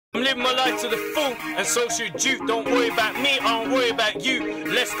I'm living my life to the full, and so should you. Don't worry about me, I don't worry about you.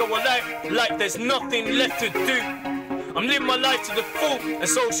 Let's go alive like there's nothing left to do. I'm living my life to the full, and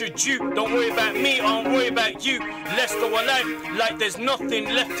so should you. Don't worry about me, I don't worry about you. Let's go alive like there's nothing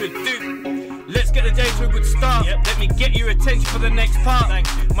left to do. Let's get the day to a good start. Let me get your attention for the next part. Thank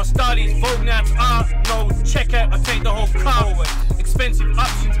you. My style is vogue, now it's art. No checkout, I take the whole car. Always. Expensive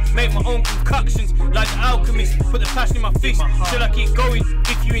options, make my own concoctions. Like the alchemist, put the passion in my fist. Till I keep going,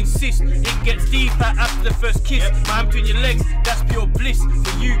 if you insist. It gets deeper after the first kiss. My hand between your legs, that's pure bliss.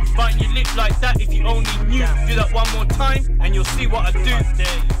 For you, biting your lip like that, if you only knew. Do that one more time, and you'll see what I do.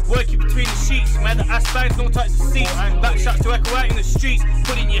 Working between the sheets, man, the ass bands, no types of seats. Back shots to echo out in the streets.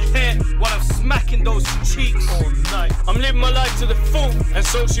 Put in your hair while I'm smacking those cheeks all night. I'm living my life to the full, and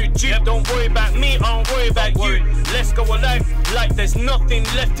so should you. Don't worry about me, I don't worry about you. Let's go alive like there's nothing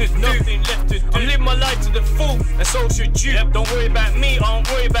left to do. I'm living my life to the full, and so should you. Don't worry about me, I don't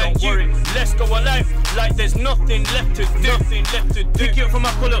worry about you. Let's go alive like there's nothing left to do. Pick you up from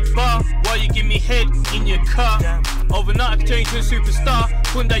my pull-up bar while you give me head in your car. Overnight I can turn you to a superstar.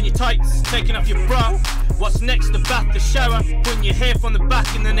 Putting down your tights, taking off your bra. What's next? The bath, the shower. Putting your hair from the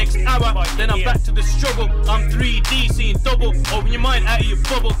back in the next hour. Then I'm back to the struggle. I'm 3D, seeing double. Open your mind out of your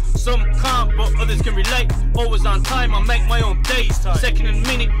bubble. Some can't, but others can relate. Always on time, I make my own days. Second and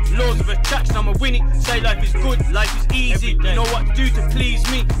minute, laws of attraction, I'ma win it. Say life is good, life is easy. You know what to do to please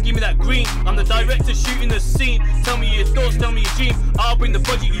me. Give me that green. I'm the director shooting the scene. Tell me your thoughts, tell me your dream. I'll bring the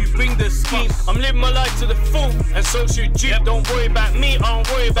budget, you bring the scheme. I'm living my life to the full, and so should you. Don't worry about me, I don't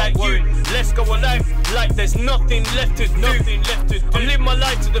worry about you. Let's go alive like there's nothing left to do. I'm living my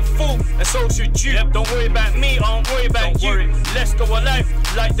life to the full, and so should you. Don't worry about me, I don't worry about you. Let's go alive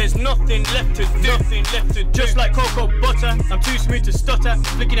like there's nothing left to do. Just like cocoa butter, I'm too smooth to stutter.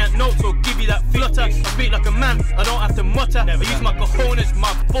 Flicking out notes will give you that flutter. I speak like a man, I don't have to mutter. I use my cojones,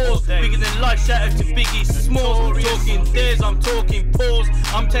 my balls. Bigger than life, shout out to Biggie Smalls. Talking days, I'm talking pause.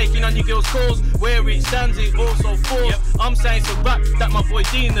 I'm taking on your girl's calls. Where it stands, it also falls. I'm saying it's a rap that my boy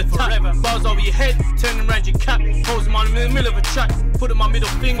D in the tap. Bars over your head, turning around your cap. Posing on in the middle of a track. Put up my middle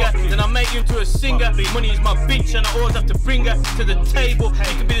finger, then I make you into a singer. Money is my bitch and I always have to bring her to the table.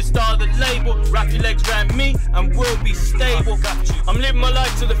 You can be the star of the label. Wrap your legs around me and we'll be stable. I'm living my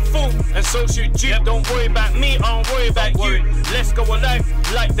life to the full, and so should you. Don't worry about me, I don't worry about you. Let's go alive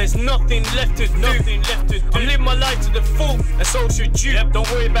like there's nothing left to do. I'm living my life to the full, and so should you. Don't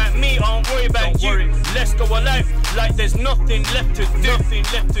worry about me, I don't worry about you. Let's go alive like there's nothing left to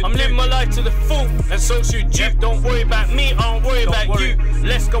do. I'm living my life to the full, and so should you. Don't worry about me, I don't worry about you.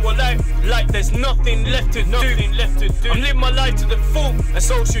 Let's go alive like there's nothing left to do. I'm living my life to the full, and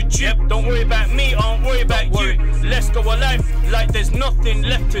so should you. Don't worry about me, I don't worry about you. Let's go alive like there's nothing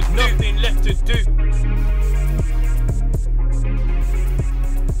left to do.